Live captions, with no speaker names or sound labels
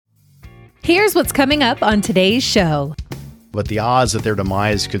Here's what's coming up on today's show. But the odds that their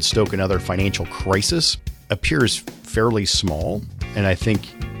demise could stoke another financial crisis appears fairly small. And I think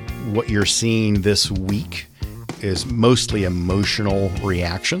what you're seeing this week is mostly emotional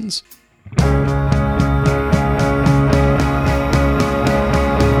reactions.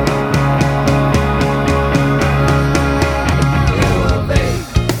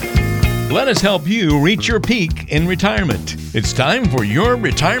 Let us help you reach your peak in retirement. It's time for your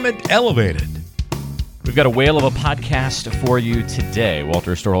Retirement Elevated. We've got a whale of a podcast for you today.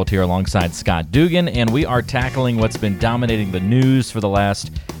 Walter Storholt here alongside Scott Dugan, and we are tackling what's been dominating the news for the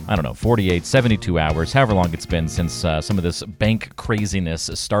last, 48, 72 hours, however long it's been since some of this bank craziness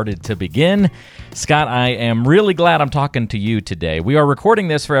started to begin. Scott, I am really glad I'm talking to you today. We are recording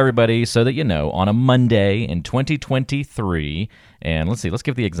this for everybody so that you know, on a Monday in 2023. And let's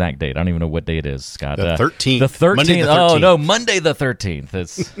give the exact date. I don't even know what day it is, Scott. The 13th. The 13th. Monday the 13th. Oh, no, Monday the 13th.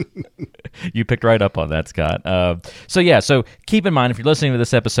 It's you picked right up on that, Scott. So keep in mind, if you're listening to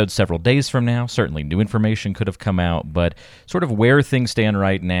this episode several days from now, certainly new information could have come out, but sort of where things stand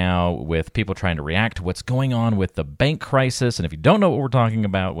right now with people trying to react to what's going on with the bank crisis. And if you don't know what we're talking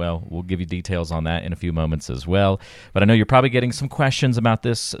about, well, we'll give you details on that in a few moments as well. But I know you're probably getting some questions about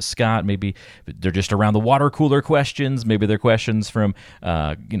this, Scott. Maybe they're just around the water cooler questions. Maybe they're questions from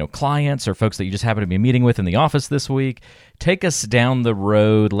clients or folks that you just happen to be meeting with in the office this week. Take us down the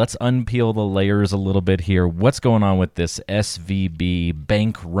road. Let's unpeel the layers a little bit here. What's going on with this SVB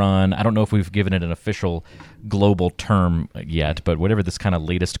bank run? I don't know if we've given it an official global term yet, but whatever this kind of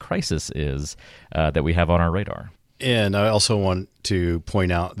latest crisis is that we have on our radar. And I also want to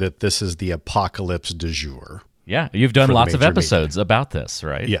point out that this is the apocalypse du jour. Yeah, you've done lots of episodes about this,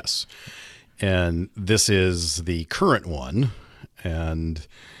 right? Yes. And this is the current one. And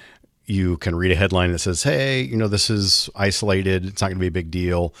you can read a headline that says, hey, this is isolated. It's not going to be a big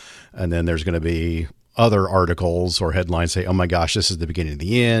deal. And then there's going to be other articles or headlines say, oh my gosh, this is the beginning of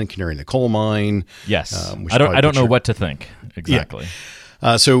the end, canary in the coal mine. Yes. I don't know what to think exactly.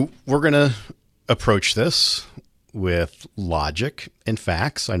 Yeah. So we're going to approach this with logic and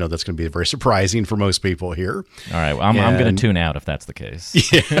facts. I know that's going to be very surprising for most people here. All right. Well, I'm going to tune out if that's the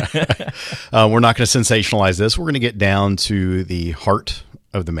case. Yeah. We're not going to sensationalize this. We're going to get down to the heart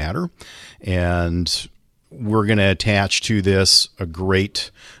of the matter. And we're going to attach to this a great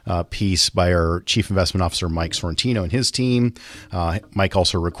piece by our Chief Investment Officer, Mike Sorrentino, and his team. Mike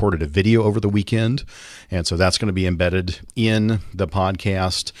also recorded a video over the weekend. And so that's going to be embedded in the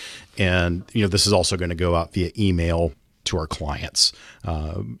podcast. And, this is also going to go out via email to our clients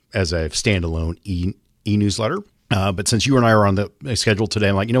as a standalone e-newsletter. But since you and I are on the schedule today,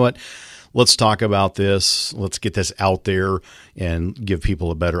 I'm like, you know what? Let's talk about this. Let's get this out there and give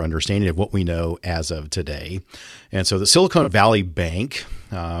people a better understanding of what we know as of today. And so the Silicon Valley Bank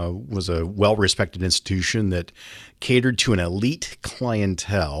was a well-respected institution that catered to an elite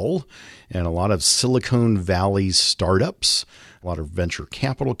clientele and a lot of Silicon Valley startups, a lot of venture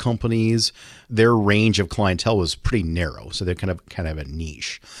capital companies. Their range of clientele was pretty narrow, so they kind of have a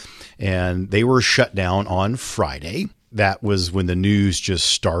niche. And they were shut down on Friday. That was when the news just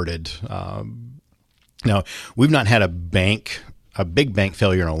started. Now, we've not had a big bank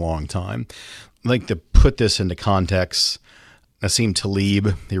failure in a long time. I'd like to put this into context. Nassim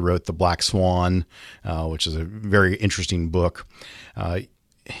Taleb, he wrote The Black Swan, which is a very interesting book.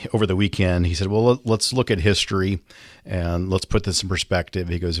 Over the weekend, he said, well, let's look at history and let's put this in perspective.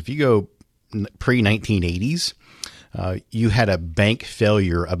 He goes, if you go pre-1980s, you had a bank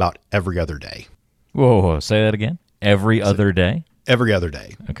failure about every other day. Whoa, say that again? Every other day? Every other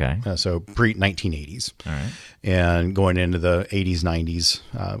day. Okay. So pre-1980s. All right. And going into the 80s, 90s,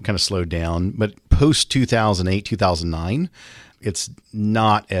 kind of slowed down. But post-2008, 2009, it's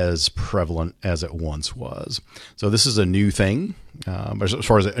not as prevalent as it once was. So this is a new thing, as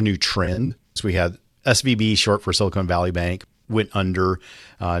far as a new trend. So we had SVB, short for Silicon Valley Bank, went under.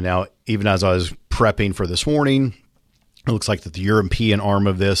 Now, even as I was prepping for this morning, it looks like that the European arm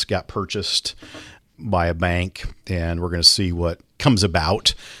of this got purchased by a bank, and we're going to see what comes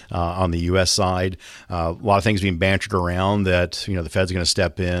about on the U.S. side. A lot of things being bantered around that, the Fed's going to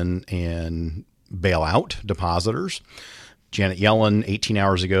step in and bail out depositors. Janet Yellen 18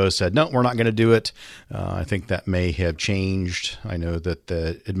 hours ago said, no, we're not going to do it. I think that may have changed. I know that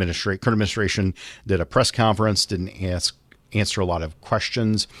the current administration did a press conference, didn't answer a lot of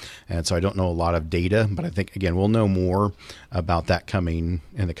questions. And so I don't know a lot of data, but I think, again, we'll know more about that coming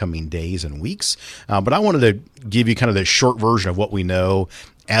in the coming days and weeks. But I wanted to give you kind of the short version of what we know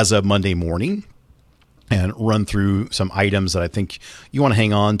as of Monday morning. and run through some items that I think you want to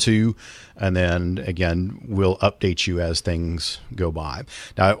hang on to. And then again, we'll update you as things go by.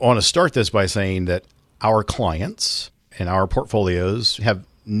 Now, I want to start this by saying that our clients and our portfolios have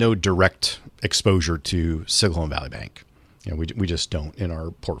no direct exposure to Silicon Valley Bank. We just don't in our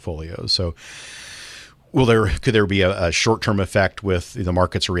portfolios. So could there be a short-term effect with the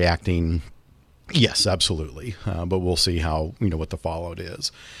markets reacting? Yes, absolutely. But we'll see how, what the fallout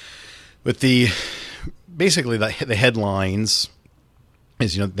is. But basically the headlines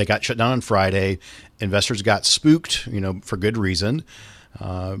is, they got shut down on Friday. Investors got spooked, for good reason.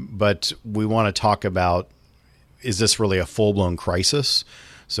 But we want to talk about, is this really a full-blown crisis?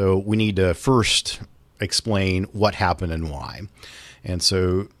 So we need to first explain what happened and why. And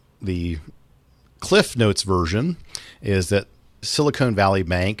so the Cliff Notes version is that Silicon Valley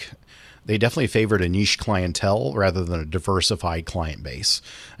Bank, they definitely favored a niche clientele rather than a diversified client base.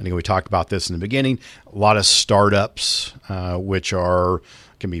 I think we talked about this in the beginning. A lot of startups, which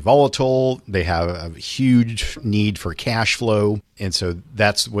can be volatile. They have a huge need for cash flow. And so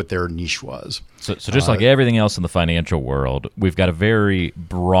that's what their niche was. So just like everything else in the financial world, we've got a very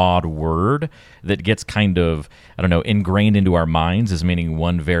broad word that gets kind of, ingrained into our minds as meaning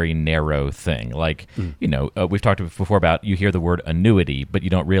one very narrow thing. Like, we've talked before about, you hear the word annuity, but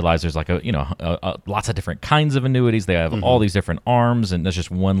you don't realize there's like lots of different kinds of annuities. They have all these different arms, and that's just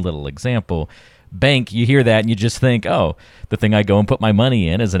one little example. Bank, you hear that and you just think, oh, the thing I go and put my money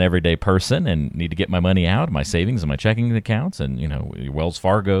in as an everyday person and need to get my money out, my savings and my checking accounts, and your Wells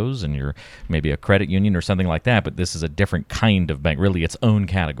Fargo's and your maybe a credit union or something like that. But this is a different kind of bank, really its own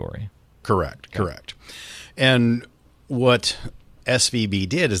category. Correct. And what SVB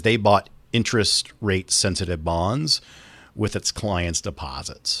did is they bought interest rate sensitive bonds with its clients'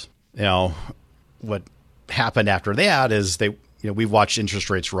 deposits. Now, what happened after that is we've watched interest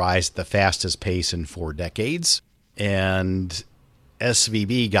rates rise at the fastest pace in 4 decades, and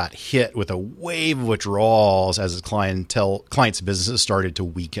SVB got hit with a wave of withdrawals as its clients' businesses started to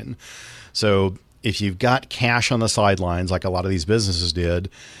weaken. So if you've got cash on the sidelines, like a lot of these businesses did,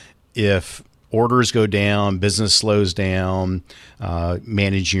 if orders go down, business slows down,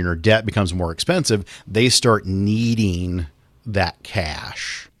 managing your debt becomes more expensive, they start needing that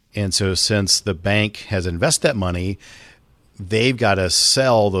cash. And so since the bank has invested that money, they've got to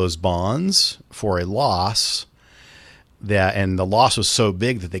sell those bonds for a loss, and the loss was so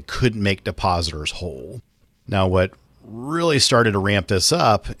big that they couldn't make depositors whole. Now, what really started to ramp this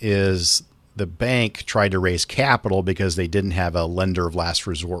up is the bank tried to raise capital because they didn't have a lender of last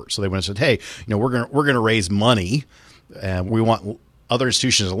resort. So they went and said, "Hey, we're going to raise money, and we want other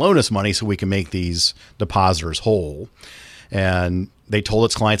institutions to loan us money so we can make these depositors whole." And they told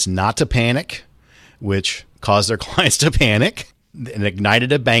its clients not to panic, which caused their clients to panic and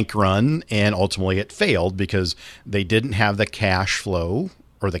ignited a bank run. And ultimately it failed because they didn't have the cash flow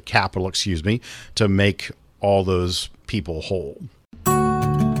or the capital, to make all those people whole.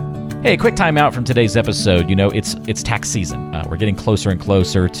 Hey, quick time out from today's episode. It's tax season. We're getting closer and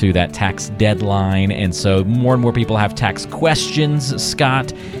closer to that tax deadline, and so more and more people have tax questions,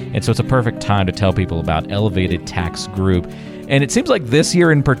 Scott. And so it's a perfect time to tell people about Elevated Tax Group. And it seems like this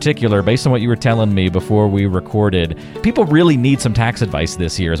year in particular, based on what you were telling me before we recorded, people really need some tax advice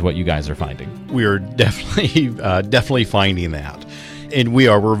this year is what you guys are finding. We are definitely finding that. And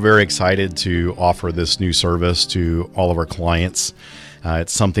we're very excited to offer this new service to all of our clients.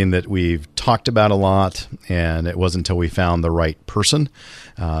 It's something that we've talked about a lot, and it wasn't until we found the right person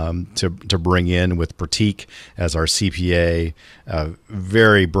to bring in with Pratik as our CPA, a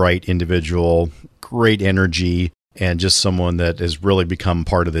very bright individual, great energy, and just someone that has really become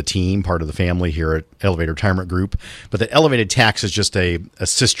part of the team, part of the family here at Elevated Retirement Group. But the Elevated Tax is just a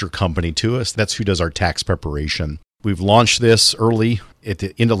sister company to us. That's who does our tax preparation. We've launched this early at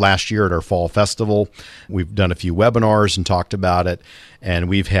the end of last year at our fall festival. We've done a few webinars and talked about it, and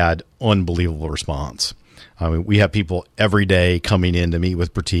we've had unbelievable response. We have people every day coming in to meet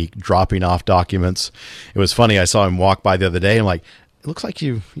with Pratik, dropping off documents. It was funny. I saw him walk by the other day. I'm like, it looks like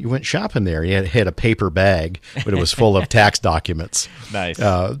you went shopping there. He had a paper bag, but it was full of tax documents. Nice.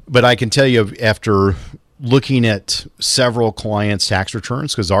 But I can tell you, after looking at several clients' tax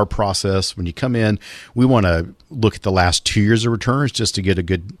returns, because our process, when you come in, we want to look at the last 2 years of returns just to get a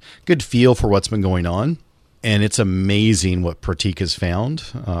good feel for what's been going on. And it's amazing what Pratik has found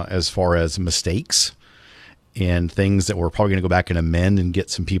as far as mistakes and things that we're probably going to go back and amend and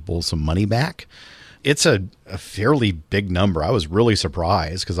get some people some money back. It's a fairly big number. I was really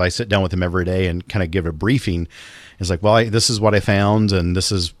surprised because I sit down with him every day and kind of give a briefing. It's like, well, this is what I found, and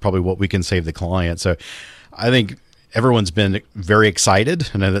this is probably what we can save the client. So I think everyone's been very excited.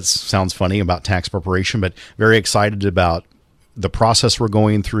 I know that sounds funny about tax preparation, but very excited about the process we're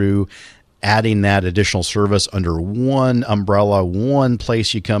going through, adding that additional service under one umbrella, one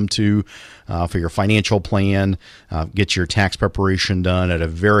place you come to for your financial plan, get your tax preparation done at a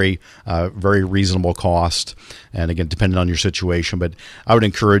very reasonable cost. And again, depending on your situation, but I would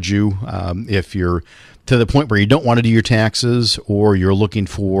encourage you, if you're to the point where you don't want to do your taxes, or you're looking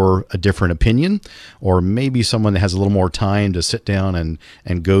for a different opinion, or maybe someone that has a little more time to sit down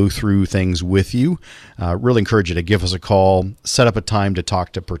and go through things with you, really encourage you to give us a call, set up a time to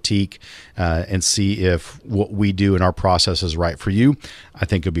talk to Pratik, and see if what we do in our process is right for you. I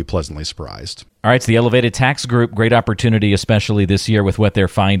think you'll be pleasantly surprised. All right, it's the Elevated Tax Group. Great opportunity, especially this year with what they're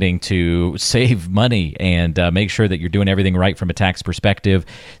finding, to save money and make sure that you're doing everything right from a tax perspective.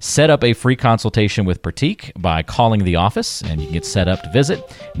 Set up a free consultation with Pratik by calling the office, and you can get set up to visit.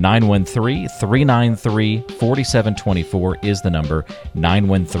 913-393-4724 is the number,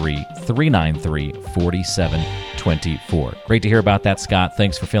 913-393-4724. Great to hear about that, Scott.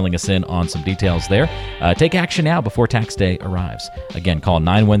 Thanks for filling us in on some details there. Take action now before tax day arrives. Again, call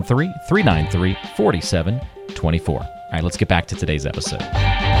 913-393-4724. All right, let's get back to today's episode.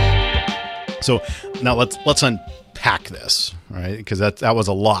 So now let's unpack this, right? Because that was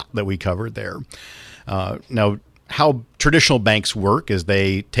a lot that we covered there. Now, how traditional banks work is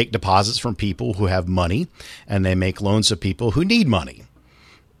they take deposits from people who have money, and they make loans to people who need money.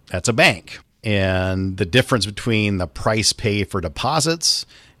 That's a bank. And the difference between the price paid for deposits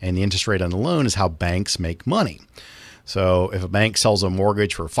and the interest rate on the loan is how banks make money. So if a bank sells a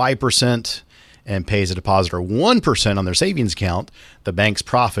mortgage for 5% and pays a depositor 1% on their savings account, the bank's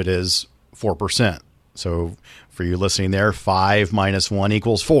profit is 4%. So for you listening there, 5 minus 1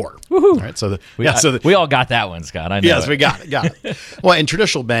 equals 4. Woohoo. All right, we all got that one, Scott. I know. Yes, we got it. Well, and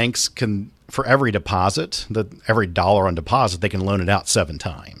traditional banks can, for every deposit, every dollar on deposit, they can loan it out 7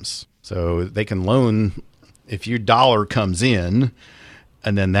 times. So they can loan, if your dollar comes in,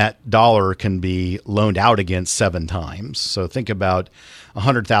 and then that dollar can be loaned out again 7 times. So think about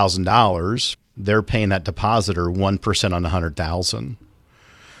 $100,000. They're paying that depositor 1% on $100,000.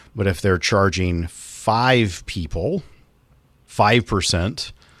 But if they're charging 5 people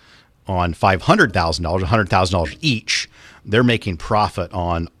 5% on $500,000, $100,000 each, they're making profit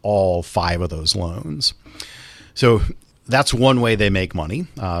on all 5 of those loans. So that's one way they make money.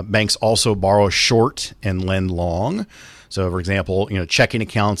 Banks also borrow short and lend long. So, for example, checking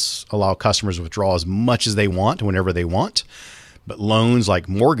accounts allow customers to withdraw as much as they want whenever they want. But loans like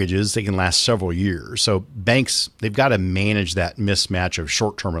mortgages, they can last several years. So banks, they've got to manage that mismatch of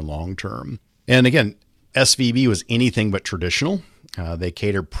short-term and long-term. And again, SVB was anything but traditional. They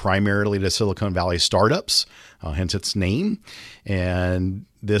cater primarily to Silicon Valley startups, hence its name. And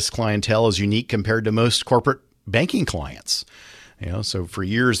this clientele is unique compared to most corporate banking clients. So for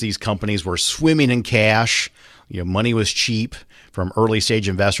years, these companies were swimming in cash. Money was cheap from early stage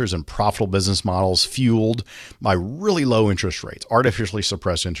investors, and profitable business models fueled by really low interest rates, artificially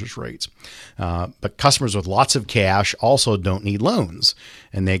suppressed interest rates. But customers with lots of cash also don't need loans,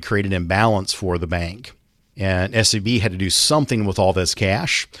 and they create an imbalance for the bank. And SVB had to do something with all this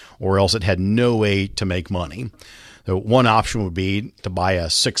cash, or else it had no way to make money. So one option would be to buy a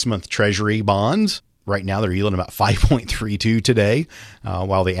 6-month treasury bond. Right now, they're yielding about 5.32 today,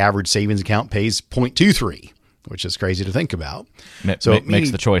 while the average savings account pays 0.23. Which is crazy to think about. So it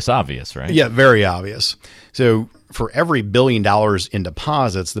makes the choice obvious, right? Yeah, very obvious. So for every $1 billion in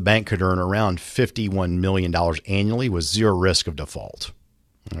deposits, the bank could earn around $51 million annually with zero risk of default.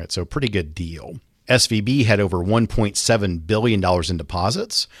 All right, so pretty good deal. SVB had over $1.7 billion in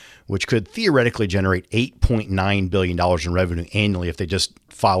deposits, which could theoretically generate $8.9 billion in revenue annually if they just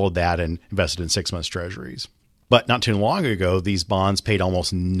followed that and invested in 6-month treasuries. But not too long ago, these bonds paid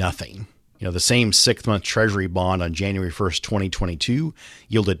almost nothing. The same 6-month treasury bond on January 1st, 2022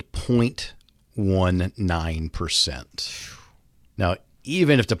 yielded 0.19%. Now,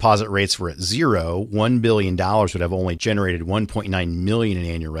 even if deposit rates were at zero, $1 billion would have only generated $1.9 million in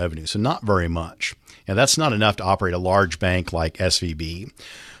annual revenue, so not very much. Now, that's not enough to operate a large bank like SVB.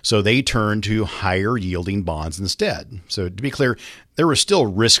 So they turned to higher yielding bonds instead. So to be clear, they were still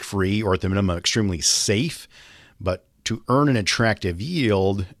risk-free, or at the minimum extremely safe, but to earn an attractive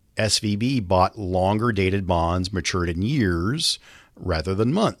yield, SVB bought longer dated bonds matured in years rather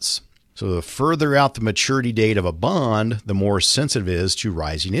than months. So the further out the maturity date of a bond, the more sensitive it is to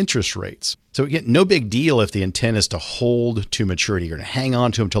rising interest rates. So again, no big deal if the intent is to hold to maturity. You're going to hang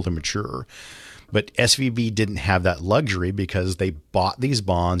on to them until they mature. But SVB didn't have that luxury because they bought these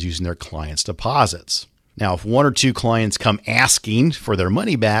bonds using their clients' deposits. Now, if one or two clients come asking for their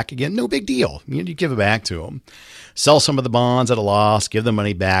money back, again, no big deal. You give it back to them. Sell some of the bonds at a loss, give the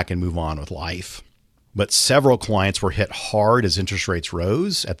money back, and move on with life. But several clients were hit hard as interest rates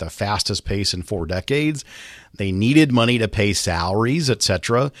rose at the fastest pace in 4 decades. They needed money to pay salaries,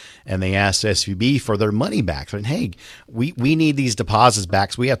 etc., and they asked SVB for their money back. Saying, hey, we need these deposits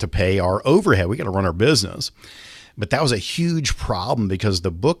back, so we have to pay our overhead. We got to run our business. But that was a huge problem because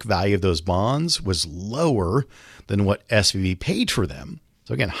the book value of those bonds was lower than what SVB paid for them.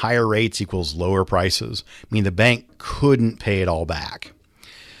 So again, higher rates equals lower prices. I mean, the bank couldn't pay it all back.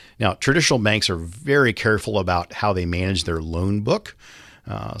 Now, traditional banks are very careful about how they manage their loan book.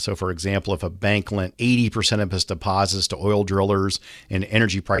 So, for example, if a bank lent 80% of its deposits to oil drillers and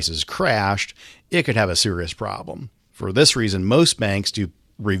energy prices crashed, it could have a serious problem. For this reason, most banks do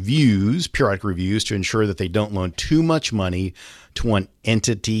periodic reviews, to ensure that they don't loan too much money to one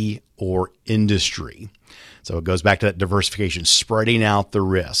entity or industry. So it goes back to that diversification, spreading out the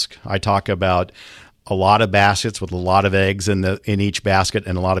risk. I talk about a lot of baskets with a lot of eggs in each basket,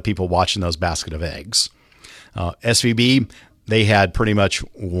 and a lot of people watching those basket of eggs. SVB, they had pretty much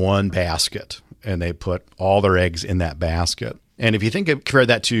one basket, and they put all their eggs in that basket. And if you compare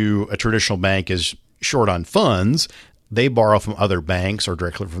that to a traditional bank is short on funds, they borrow from other banks or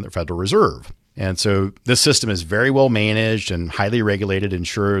directly from the Federal Reserve. And so this system is very well managed and highly regulated to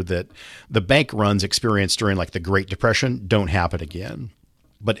ensure that the bank runs experienced during like the Great Depression don't happen again.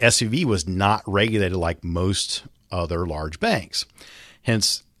 But SVB was not regulated like most other large banks.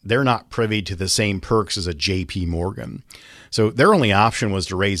 Hence, they're not privy to the same perks as a JP Morgan. So their only option was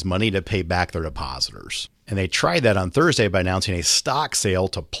to raise money to pay back their depositors. And they tried that on Thursday by announcing a stock sale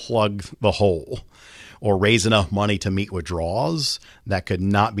to plug the hole, or raise enough money to meet withdrawals that could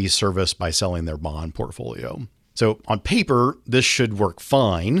not be serviced by selling their bond portfolio. So on paper, this should work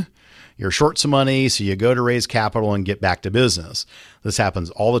fine. You're short some money, so you go to raise capital and get back to business. This happens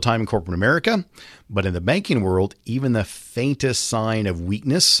all the time in corporate America, but in the banking world, even the faintest sign of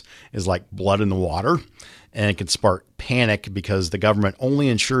weakness is like blood in the water, and it can spark panic because the government only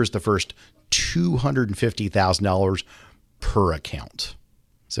insures the first $250,000 per account.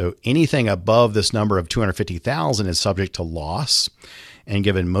 So anything above this number of $250,000 is subject to loss. And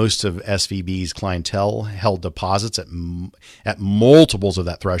given most of SVB's clientele held deposits at multiples of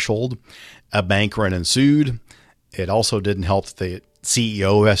that threshold, a bank run ensued. It also didn't help that the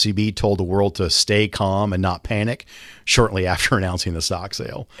CEO of SVB told the world to stay calm and not panic shortly after announcing the stock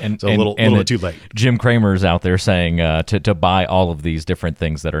sale. So a little too late. Jim Cramer's out there saying to buy all of these different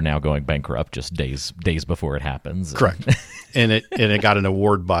things that are now going bankrupt just days before it happens. Correct. and it got an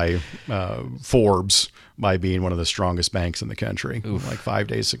award by Forbes by being one of the strongest banks in the country. Oof. Like 5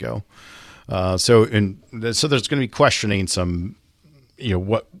 days ago. So there's going to be questioning some,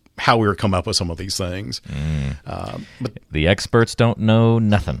 how we were come up with some of these things. But the experts don't know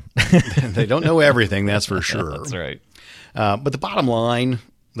nothing. They don't know everything, that's for sure. That's right. But the bottom line,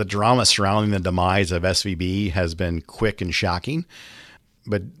 the drama surrounding the demise of SVB has been quick and shocking.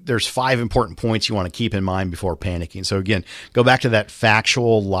 But there's 5 important points you want to keep in mind before panicking. So again, go back to that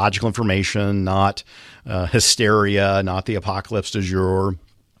factual, logical information, not hysteria, not the apocalypse du jour.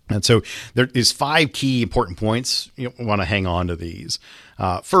 And so there is 5 key important points. You want to hang on to these.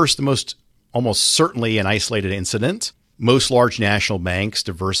 First, the most almost certainly an isolated incident. Most large national banks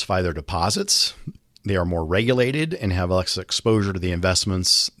diversify their deposits. They are more regulated and have less exposure to the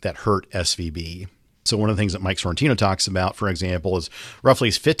investments that hurt SVB. So one of the things that Mike Sorrentino talks about, for example, is roughly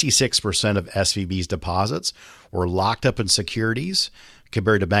 56% of SVB's deposits were locked up in securities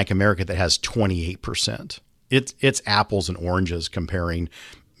compared to Bank of America that has 28%. It's apples and oranges comparing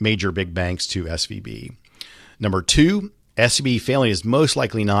major big banks to SVB. Number 2, SVB failing is most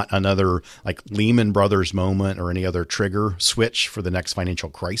likely not another like Lehman Brothers moment or any other trigger switch for the next financial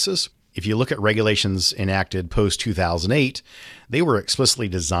crisis. If you look at regulations enacted post-2008, they were explicitly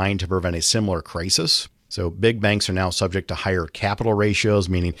designed to prevent a similar crisis. So big banks are now subject to higher capital ratios,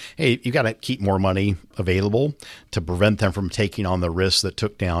 meaning, hey, you got to keep more money available to prevent them from taking on the risks that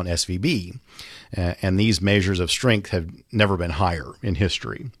took down SVB. And these measures of strength have never been higher in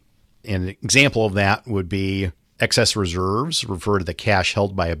history. An example of that would be excess reserves, refer to the cash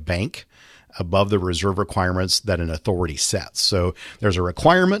held by a bank above the reserve requirements that an authority sets. So there's a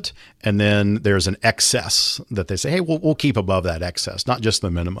requirement, and then there's an excess that they say, hey, we'll keep above that excess, not just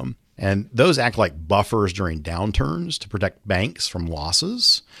the minimum. And those act like buffers during downturns to protect banks from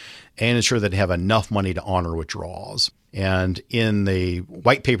losses and ensure that they have enough money to honor withdrawals. And in the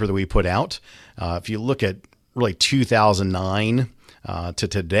white paper that we put out, if you look at really 2009 to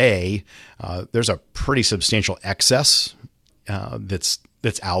today, there's a pretty substantial excess that's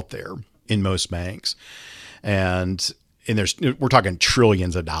out there. in most banks. And we're talking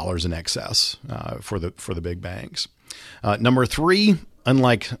trillions of dollars in excess for the big banks. Number three,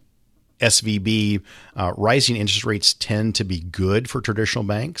 unlike SVB, rising interest rates tend to be good for traditional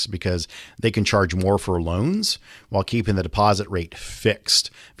banks because they can charge more for loans while keeping the deposit rate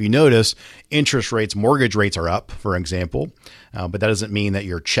fixed. If you notice, interest rates, mortgage rates are up, for example, but that doesn't mean that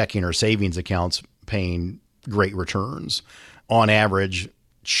your checking or savings accounts paying great returns. On average,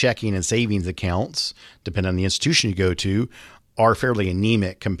 checking and savings accounts, depending on the institution you go to, are fairly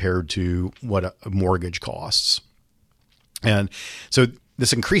anemic compared to what a mortgage costs. And so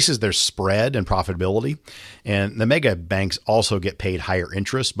this increases their spread and profitability. And the mega banks also get paid higher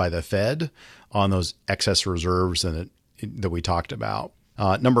interest by the Fed on those excess reserves that we talked about.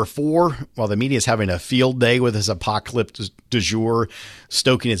 Number four, while the media is having a field day with this apocalypse du jour,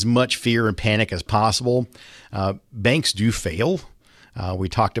 stoking as much fear and panic as possible, banks do fail. We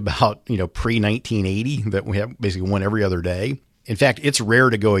talked about, pre-1980 that we have basically one every other day. In fact, it's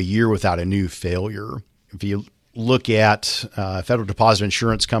rare to go a year without a new failure. If you look at Federal Deposit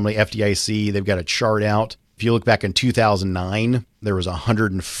Insurance Company, FDIC, they've got a chart out. If you look back in 2009, there was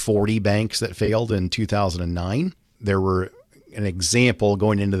 140 banks that failed in 2009. There were, an example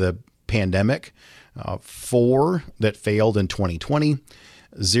going into the pandemic, 4 that failed in 2020,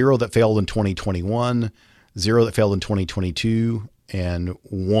 0 that failed in 2021, 0 that failed in 2022, and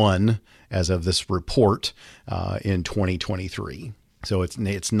 1 as of this report in 2023. So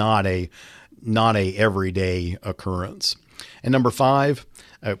it's not a everyday occurrence. And number 5,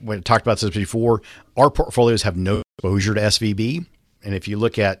 we talked about this before, our portfolios have no exposure to SVB. And if you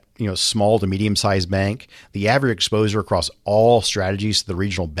look at, small to medium-sized bank, the average exposure across all strategies to the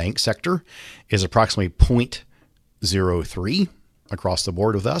regional bank sector is approximately 0.03 across the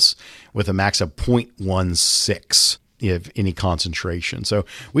board with us, with a max of 0.16 if any concentration. So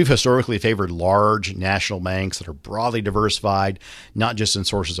we've historically favored large national banks that are broadly diversified, not just in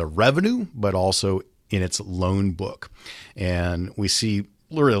sources of revenue, but also in its loan book. And we see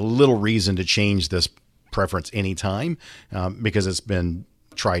little reason to change this preference anytime because it's been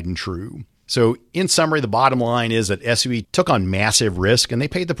tried and true. So in summary, the bottom line is that SVB took on massive risk and they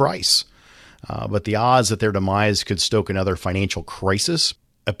paid the price. But the odds that their demise could stoke another financial crisis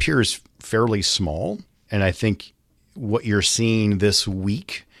appears fairly small. And I think what you're seeing this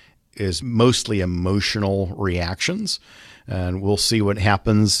week is mostly emotional reactions. And we'll see what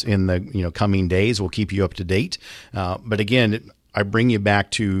happens in the coming days. We'll keep you up to date. But again, I bring you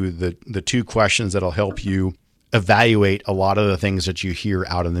back to the 2 questions that'll help you evaluate a lot of the things that you hear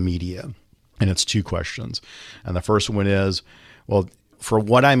out in the media. And it's 2 questions. And the first one is, well, for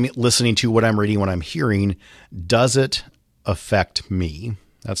what I'm listening to, what I'm reading, what I'm hearing, does it affect me?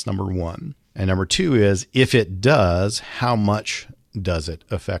 That's number 1. And number 2 is, if it does, how much does it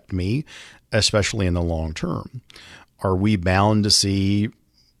affect me, especially in the long term? Are we bound to see,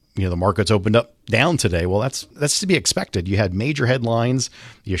 the markets opened up down today? Well, that's to be expected. You had major headlines.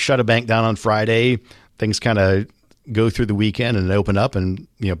 You shut a bank down on Friday. Things kind of go through the weekend and open up, and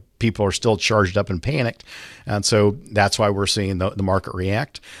people are still charged up and panicked, and so that's why we're seeing the market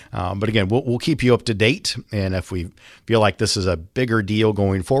react. But again, we'll keep you up to date, and if we feel like this is a bigger deal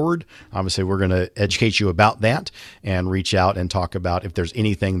going forward, obviously we're going to educate you about that and reach out and talk about if there's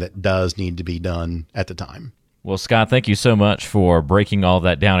anything that does need to be done at the time. Well, Scott, thank you so much for breaking all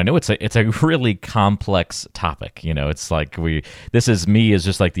that down. I know it's a really complex topic. It's like this is me as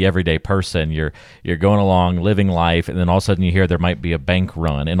just like the everyday person. You're going along, living life, and then all of a sudden you hear there might be a bank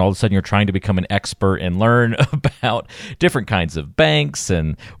run, and all of a sudden you're trying to become an expert and learn about different kinds of banks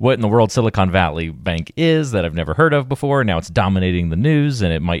and what in the world Silicon Valley Bank is that I've never heard of before. Now it's dominating the news,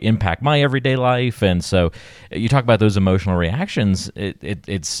 and it might impact my everyday life. And so you talk about those emotional reactions.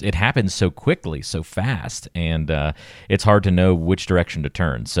 It happens so quickly, so fast, and it's hard to know which direction to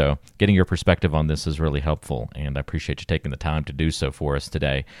turn. So getting your perspective on this is really helpful, and I appreciate you taking the time to do so for us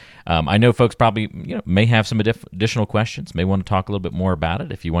today. I know folks probably may have some additional questions, may want to talk a little bit more about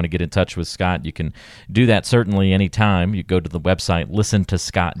it. If you want to get in touch with Scott, you can do that certainly anytime. You go to the website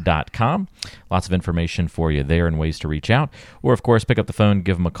listentoscott.com. Lots of information for you there and ways to reach out. Or, of course, pick up the phone,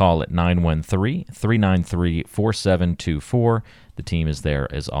 give them a call at 913-393-4724. The team is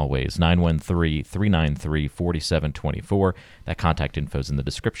there as always, 913-393-4724. That contact info is in the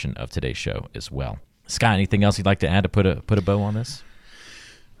description of today's show as well. Scott, anything else you'd like to add to put a bow on this?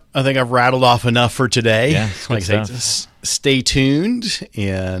 I think I've rattled off enough for today. Yeah, like I say, stay tuned,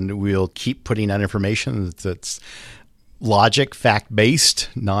 and we'll keep putting out information that's logic, fact-based,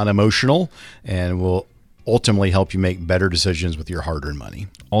 non-emotional, and will ultimately help you make better decisions with your hard-earned money.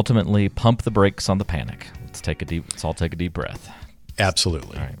 Ultimately, pump the brakes on the panic. Let's all take a deep breath.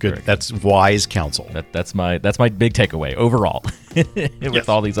 Absolutely. All right, Good. very That's wise counsel. That's my big takeaway overall with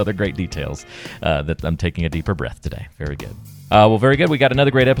all these other great details that I'm taking a deeper breath today. Very good. Well, very good. We got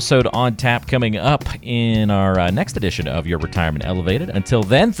another great episode on tap coming up in our next edition of Your Retirement Elevated. Until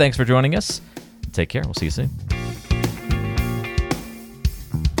then, thanks for joining us. Take care. We'll see you soon.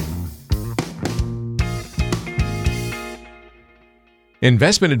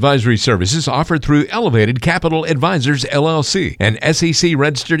 Investment advisory services offered through Elevated Capital Advisors, LLC, an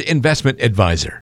SEC-registered investment advisor.